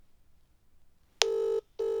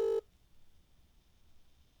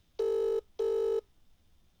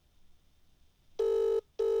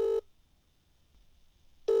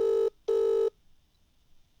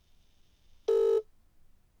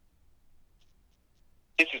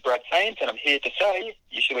This is Brad Sainz, and I'm here to say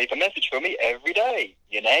you should leave a message for me every day.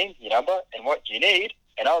 Your name, your number, and what you need,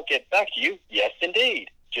 and I'll get back to you, yes indeed.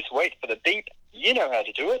 Just wait for the beep, you know how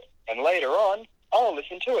to do it, and later on, I'll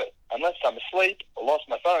listen to it. Unless I'm asleep or lost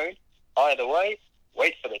my phone, either way,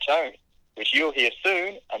 wait for the tone, which you'll hear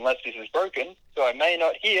soon, unless this is broken, so I may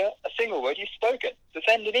not hear a single word you've spoken. So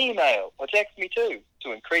send an email or text me too,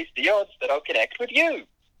 to increase the odds that I'll connect with you.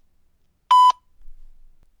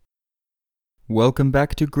 Welcome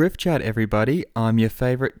back to Griff Chat, everybody. I'm your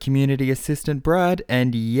favourite community assistant, Brad,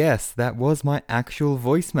 and yes, that was my actual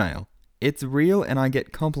voicemail. It's real and I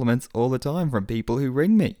get compliments all the time from people who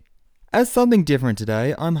ring me. As something different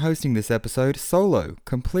today, I'm hosting this episode solo,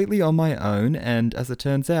 completely on my own, and as it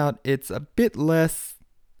turns out, it's a bit less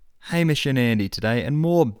Hamish and Andy today and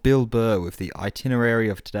more Bill Burr with the itinerary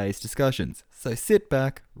of today's discussions. So sit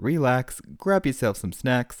back, relax, grab yourself some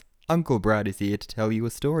snacks. Uncle Brad is here to tell you a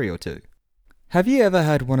story or two. Have you ever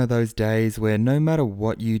had one of those days where no matter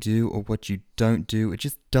what you do or what you don't do, it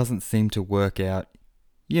just doesn't seem to work out?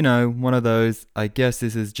 You know, one of those, I guess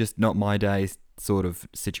this is just not my day sort of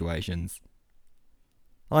situations.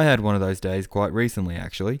 I had one of those days quite recently,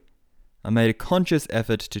 actually. I made a conscious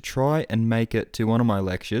effort to try and make it to one of my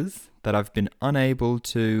lectures that I've been unable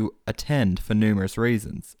to attend for numerous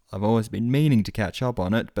reasons. I've always been meaning to catch up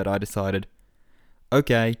on it, but I decided,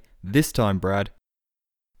 okay, this time, Brad,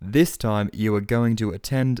 this time you are going to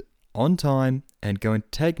attend on time and going to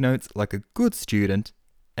take notes like a good student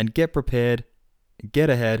and get prepared, get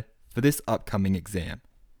ahead for this upcoming exam.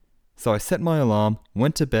 So I set my alarm,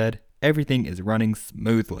 went to bed, everything is running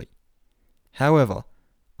smoothly. However,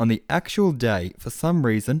 on the actual day, for some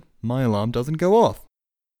reason, my alarm doesn't go off.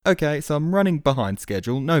 Okay, so I'm running behind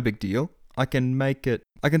schedule, no big deal. I can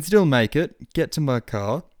still make it, get to my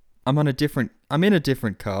car. I'm in a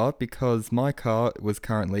different car because my car was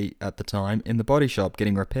currently, at the time, in the body shop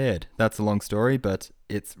getting repaired. That's a long story, but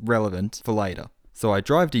it's relevant for later. So I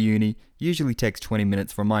drive to uni, usually takes 20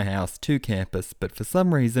 minutes from my house to campus, but for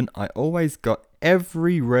some reason I always got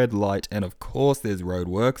every red light, and of course there's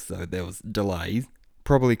roadworks, so there was delays.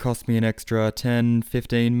 Probably cost me an extra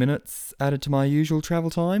 10-15 minutes added to my usual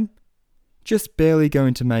travel time. Just barely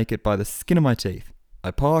going to make it by the skin of my teeth.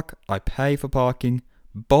 I park, I pay for parking,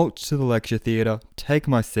 bolt to the lecture theatre, take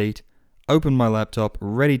my seat, open my laptop,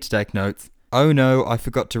 ready to take notes. Oh no, I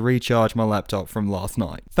forgot to recharge my laptop from last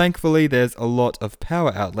night. Thankfully, there's a lot of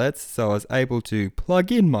power outlets, so I was able to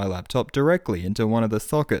plug in my laptop directly into one of the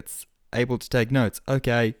sockets. Able to take notes.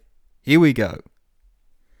 Okay, here we go.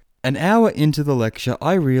 An hour into the lecture,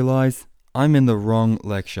 I realise I'm in the wrong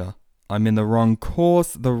lecture. I'm in the wrong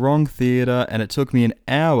course, the wrong theatre, and it took me an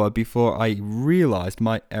hour before I realised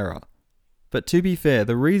my error. But to be fair,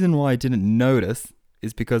 the reason why I didn't notice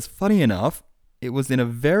is because, funny enough, it was in a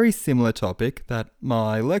very similar topic that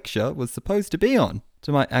my lecture was supposed to be on,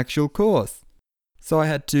 to my actual course. So I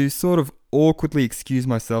had to sort of awkwardly excuse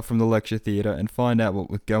myself from the lecture theatre and find out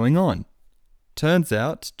what was going on. Turns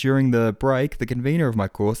out, during the break, the convener of my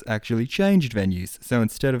course actually changed venues, so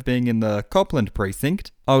instead of being in the Copland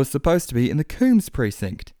precinct, I was supposed to be in the Coombs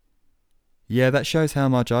precinct. Yeah, that shows how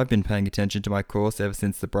much I've been paying attention to my course ever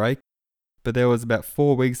since the break. But that was about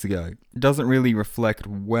 4 weeks ago. It doesn't really reflect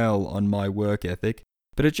well on my work ethic,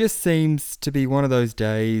 but it just seems to be one of those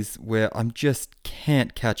days where I just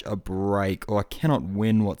can't catch a break or I cannot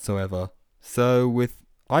win whatsoever. So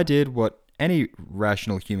I did what any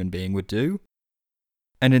rational human being would do,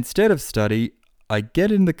 and instead of study, I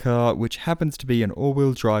get in the car, which happens to be an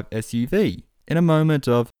all-wheel drive SUV. In a moment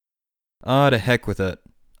of, to heck with it,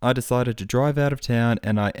 I decided to drive out of town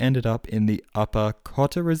and I ended up in the Upper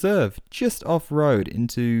Cotter Reserve, just off-road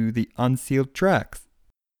into the unsealed tracks.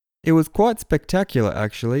 It was quite spectacular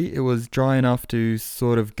actually. It was dry enough to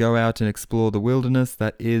sort of go out and explore the wilderness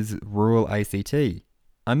that is rural ACT.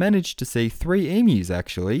 I managed to see 3 emus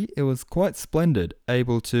actually. It was quite splendid,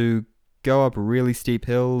 able to go up really steep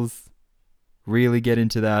hills, really get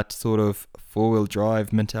into that sort of four-wheel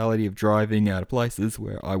drive mentality of driving out of places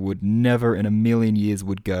where I would never in a million years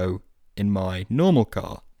would go in my normal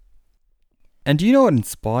car. And do you know what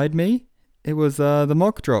inspired me? It was the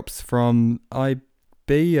mock drops from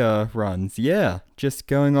IB runs. Yeah, just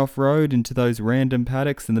going off-road into those random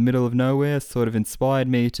paddocks in the middle of nowhere sort of inspired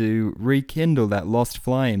me to rekindle that lost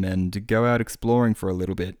flame and go out exploring for a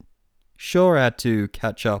little bit. Sure, I had to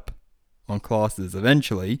catch up on classes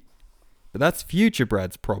eventually, but that's future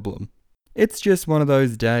Brad's problem. It's just one of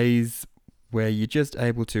those days where you're just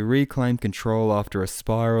able to reclaim control after a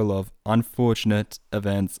spiral of unfortunate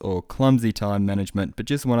events or clumsy time management, but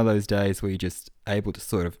just one of those days where you're just able to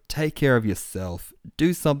sort of take care of yourself,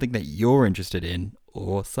 do something that you're interested in,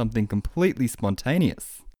 or something completely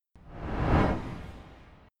spontaneous.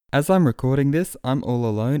 As I'm recording this, I'm all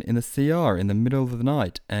alone in the CR in the middle of the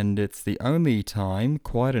night, and it's the only time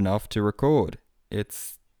quiet enough to record.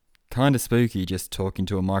 It's kind of spooky just talking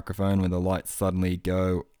to a microphone when the lights suddenly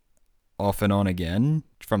go off and on again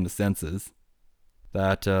from the sensors.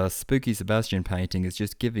 That spooky Sebastian painting is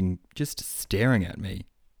just staring at me.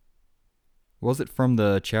 Was it from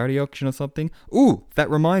the charity auction or something? Ooh, that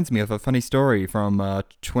reminds me of a funny story from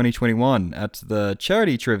 2021 at the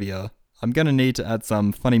charity trivia. I'm gonna need to add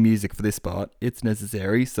some funny music for this part. It's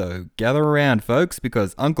necessary, so gather around, folks,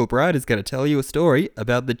 because Uncle Brad is gonna tell you a story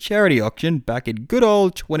about the charity auction back in good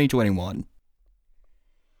old 2021.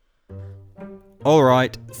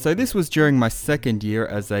 Alright, so this was during my second year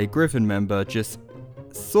as a Griffin member, just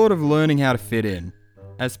sort of learning how to fit in.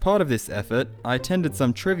 As part of this effort, I attended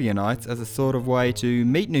some trivia nights as a sort of way to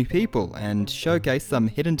meet new people and showcase some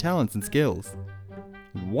hidden talents and skills.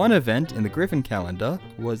 One event in the Griffin calendar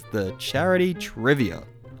was the charity trivia.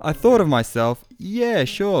 I thought of myself, yeah,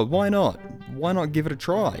 sure, why not? Why not give it a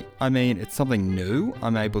try? I mean, it's something new,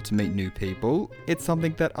 I'm able to meet new people, it's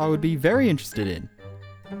something that I would be very interested in.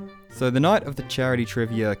 So the night of the charity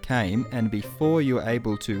trivia came, and before you were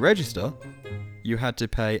able to register, you had to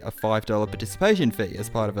pay a $5 participation fee as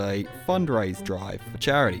part of a fundraise drive for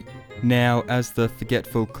charity. Now, as the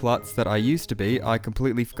forgetful klutz that I used to be, I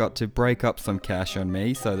completely forgot to break up some cash on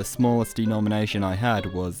me, so the smallest denomination I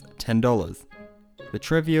had was $10. The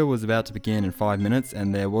trivia was about to begin in 5 minutes,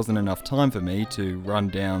 and there wasn't enough time for me to run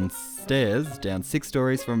downstairs, down 6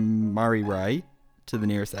 stories from Murray Ray, to the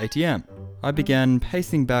nearest ATM. I began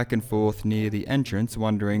pacing back and forth near the entrance,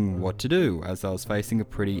 wondering what to do, as I was facing a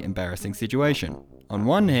pretty embarrassing situation. On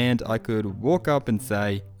one hand, I could walk up and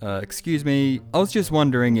say, excuse me, I was just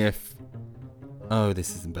wondering if... Oh,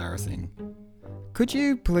 this is embarrassing. Could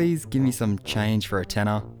you please give me some change for a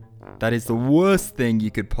tenner? That is the worst thing you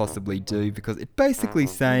could possibly do, because it's basically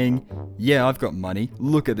saying, yeah, I've got money,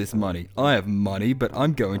 look at this money, I have money, but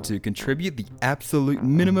I'm going to contribute the absolute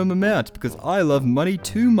minimum amount because I love money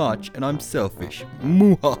too much and I'm selfish.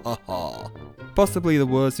 Muhahaha. Possibly the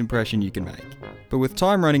worst impression you can make. But with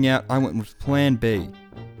time running out, I went with plan B.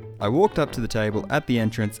 I walked up to the table at the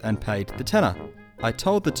entrance and paid the tenner. I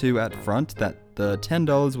told the two at front that the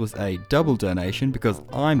 $10 was a double donation because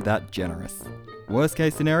I'm that generous. Worst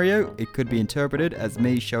case scenario, it could be interpreted as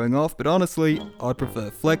me showing off, but honestly, I'd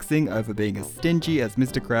prefer flexing over being as stingy as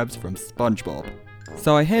Mr. Krabs from SpongeBob.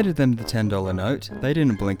 So I handed them the $10 note, they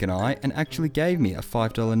didn't blink an eye, and actually gave me a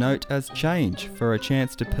 $5 note as change for a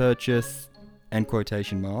chance to purchase, and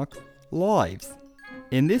quotation marks, lives.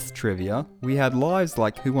 In this trivia, we had lives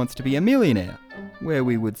like Who Wants to Be a Millionaire, where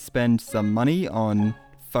we would spend some money on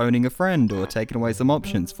phoning a friend or taking away some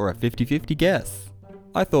options for a 50-50 guess.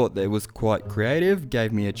 I thought that was quite creative,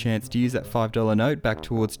 gave me a chance to use that $5 note back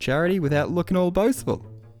towards charity without looking all boastful.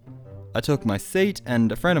 I took my seat,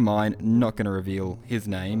 and a friend of mine, not going to reveal his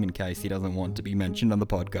name in case he doesn't want to be mentioned on the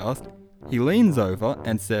podcast, he leans over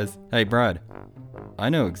and says, "Hey Brad, I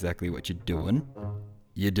know exactly what you're doing."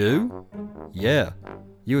 "You do?" "Yeah,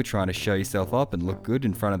 you were trying to show yourself up and look good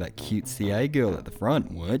in front of that cute CA girl at the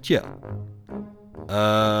front, weren't you?"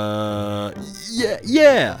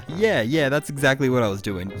 Yeah, that's exactly what I was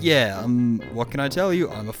doing. Yeah, what can I tell you?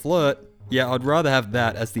 I'm a flirt. Yeah, I'd rather have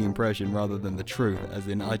that as the impression rather than the truth, as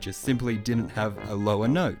in I just simply didn't have a lower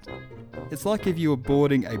note. It's like if you were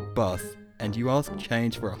boarding a bus and you ask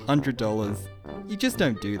change for $100. You just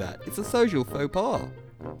don't do that. It's a social faux pas.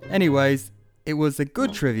 Anyways, it was a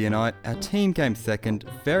good trivia night. Our team came second.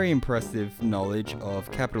 Very impressive knowledge of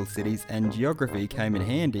capital cities and geography came in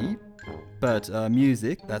handy. But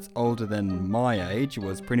music, that's older than my age,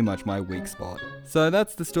 was pretty much my weak spot. So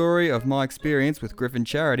that's the story of my experience with Griffin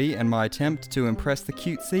Charity and my attempt to impress the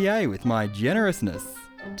cute CA with my generousness.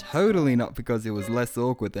 Totally not because it was less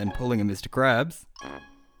awkward than pulling a Mr. Krabs.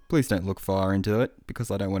 Please don't look far into it, because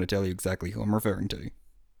I don't want to tell you exactly who I'm referring to.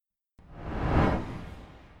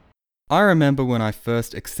 I remember when I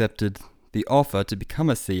first accepted the offer to become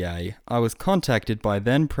a CA, I was contacted by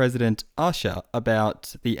then President Usher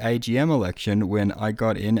about the AGM election when I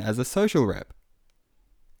got in as a social rep.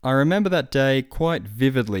 I remember that day quite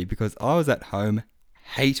vividly because I was at home,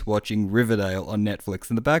 hate watching Riverdale on Netflix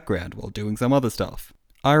in the background while doing some other stuff.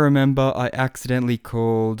 I remember I accidentally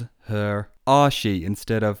called her Archie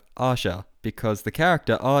instead of Asha because the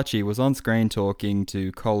character Archie was on screen talking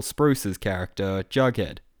to Cole Spruce's character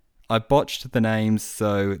Jughead. I botched the names,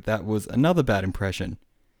 so that was another bad impression.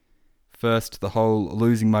 First, the whole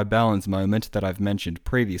losing my balance moment that I've mentioned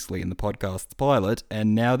previously in the podcast's pilot,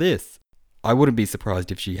 and now this. I wouldn't be surprised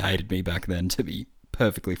if she hated me back then, to be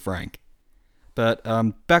perfectly frank. But,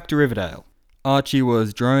 back to Riverdale. Archie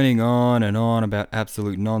was droning on and on about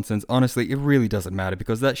absolute nonsense. Honestly, it really doesn't matter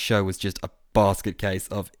because that show was just a basket case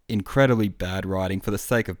of incredibly bad writing for the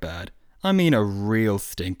sake of bad. I mean a real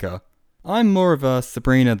stinker. I'm more of a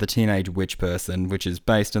Sabrina the Teenage Witch person, which is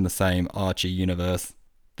based on the same Archie universe.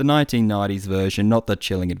 The 1990s version, not the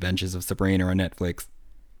chilling adventures of Sabrina on Netflix.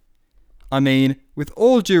 I mean, with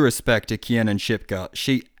all due respect to Kiernan Shipka,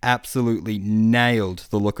 she absolutely nailed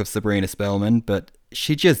the look of Sabrina Spellman, but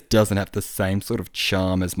she just doesn't have the same sort of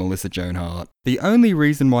charm as Melissa Joan Hart. The only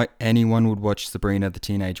reason why anyone would watch Sabrina the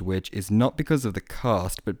Teenage Witch is not because of the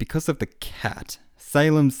cast, but because of the cat,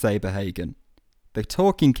 Salem Saberhagen. The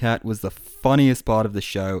talking cat was the funniest part of the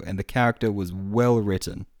show, and the character was well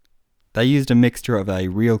written. They used a mixture of a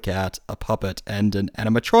real cat, a puppet, and an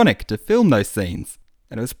animatronic to film those scenes,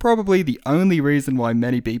 and it was probably the only reason why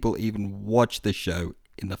many people even watched the show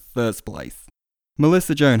in the first place.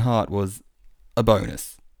 Melissa Joan Hart was a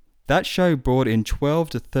bonus. That show brought in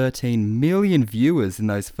 12 to 13 million viewers in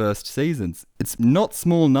those first seasons. It's not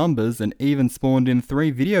small numbers and even spawned in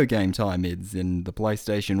 3 video game tie-ins in the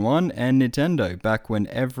PlayStation 1 and Nintendo back when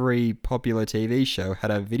every popular TV show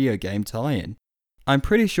had a video game tie-in. I'm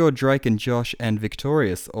pretty sure Drake and Josh and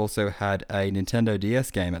Victorious also had a Nintendo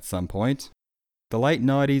DS game at some point. The late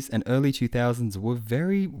 90s and early 2000s were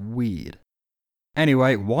very weird.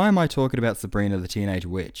 Anyway, why am I talking about Sabrina the Teenage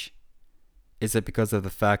Witch? Is it because of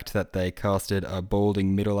the fact that they casted a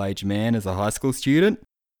balding middle-aged man as a high school student?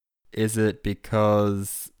 Is it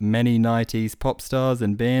because many 90s pop stars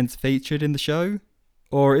and bands featured in the show?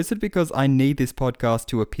 Or is it because I need this podcast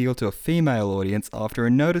to appeal to a female audience after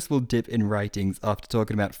a noticeable dip in ratings after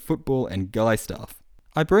talking about football and guy stuff?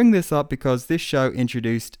 I bring this up because this show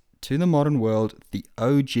introduced to the modern world the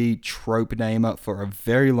OG trope namer for a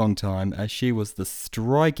very long time, as she was the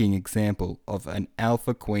striking example of an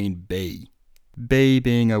alpha queen bee. Bee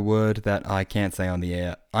being a word that I can't say on the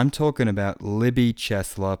air. I'm talking about Libby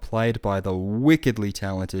Chesler, played by the wickedly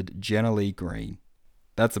talented Jenna Lee Green.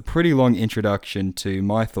 That's a pretty long introduction to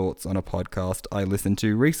my thoughts on a podcast I listened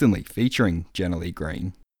to recently featuring Jenna Lee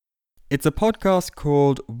Green. It's a podcast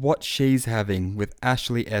called What She's Having with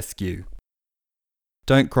Ashley Eskew.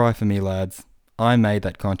 Don't cry for me, lads. I made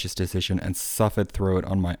that conscious decision and suffered through it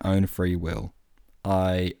on my own free will.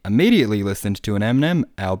 I immediately listened to an Eminem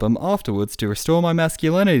album afterwards to restore my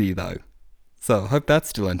masculinity though. So I hope that's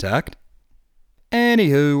still intact.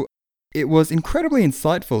 Anywho, it was incredibly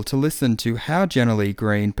insightful to listen to how Jenna Lee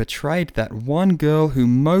Green portrayed that one girl who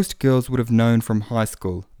most girls would have known from high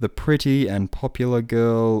school. The pretty and popular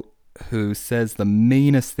girl who says the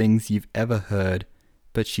meanest things you've ever heard,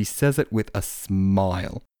 but she says it with a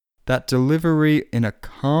smile. That delivery in a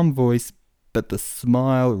calm voice, but the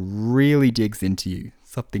smile really digs into you.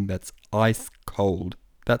 Something that's ice cold.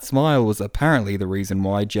 That smile was apparently the reason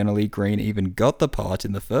why Jenna Lee Green even got the part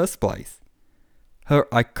in the first place. Her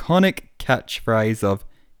iconic catchphrase of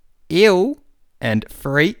 "ew" and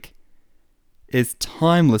 "freak" is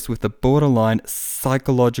timeless with the borderline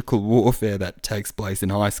psychological warfare that takes place in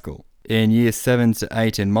high school. In years 7 to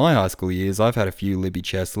 8 in my high school years, I've had a few Libby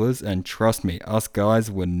Cheslers, and trust me, us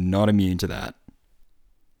guys were not immune to that.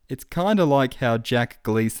 It's kinda like how Jack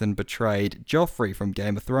Gleeson betrayed Joffrey from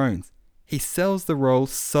Game of Thrones. He sells the role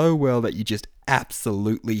so well that you just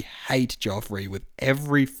absolutely hate Joffrey with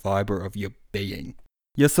every fibre of your being.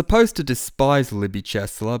 You're supposed to despise Libby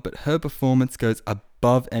Chesler, but her performance goes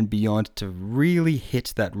above and beyond to really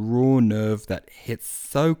hit that raw nerve that hits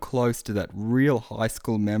so close to that real high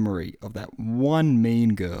school memory of that one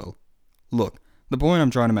mean girl. Look, the point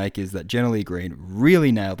I'm trying to make is that Jenna Lee Green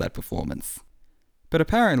really nailed that performance. But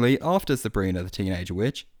apparently, after Sabrina the Teenage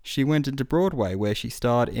Witch, she went into Broadway where she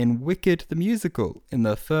starred in Wicked the Musical in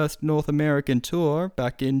the first North American tour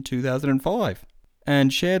back in 2005,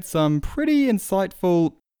 and shared some pretty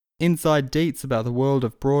insightful inside deets about the world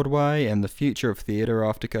of Broadway and the future of theatre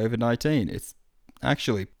after COVID-19.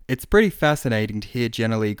 It's pretty fascinating to hear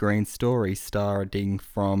Jenna Lee Green's story starting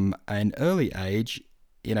from an early age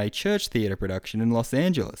in a church theatre production in Los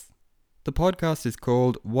Angeles. The podcast is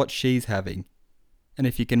called What She's Having, and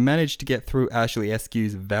if you can manage to get through Ashley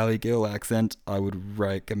Eskew's Valley Girl accent, I would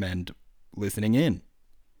recommend listening in.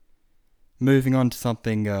 Moving on to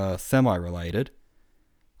something semi-related,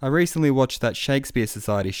 I recently watched that Shakespeare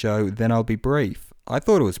Society show, Then I'll Be Brief. I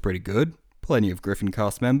thought it was pretty good. Plenty of Griffin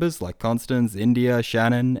cast members like Constance, India,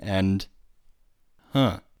 Shannon, and...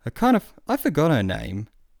 I forgot her name.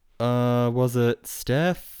 Was it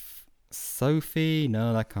Steph? Sophie?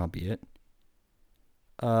 No, that can't be it.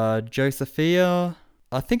 Josephia?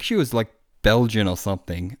 I think she was like Belgian or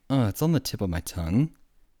something. Oh, it's on the tip of my tongue.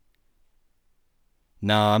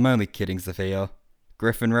 Nah, I'm only kidding, Sophia.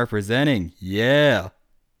 Griffin representing, yeah.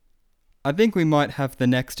 I think we might have the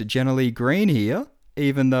next Jenna Lee Green here,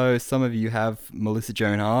 even though some of you have Melissa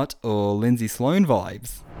Joan Hart or Lindsay Sloane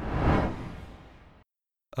vibes.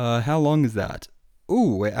 How long is that?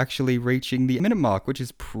 Ooh, we're actually reaching the minute mark, which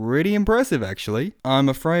is pretty impressive, actually. I'm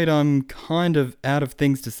afraid I'm kind of out of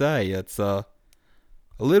things to say. It's, a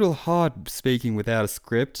little hard speaking without a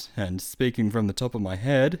script and speaking from the top of my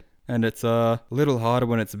head. And it's a little harder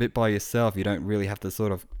when it's a bit by yourself. You don't really have the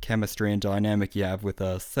sort of chemistry and dynamic you have with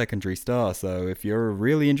a secondary star. So if you're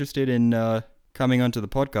really interested in coming onto the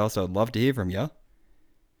podcast, I'd love to hear from you.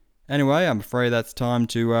 Anyway, I'm afraid that's time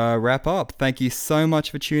to wrap up. Thank you so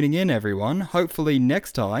much for tuning in, everyone. Hopefully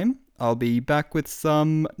next time I'll be back with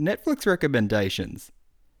some Netflix recommendations.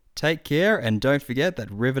 Take care, and don't forget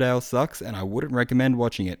that Riverdale sucks, and I wouldn't recommend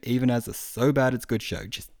watching it, even as a so bad it's good show.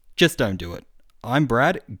 Just don't do it. I'm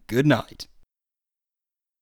Brad. Good night.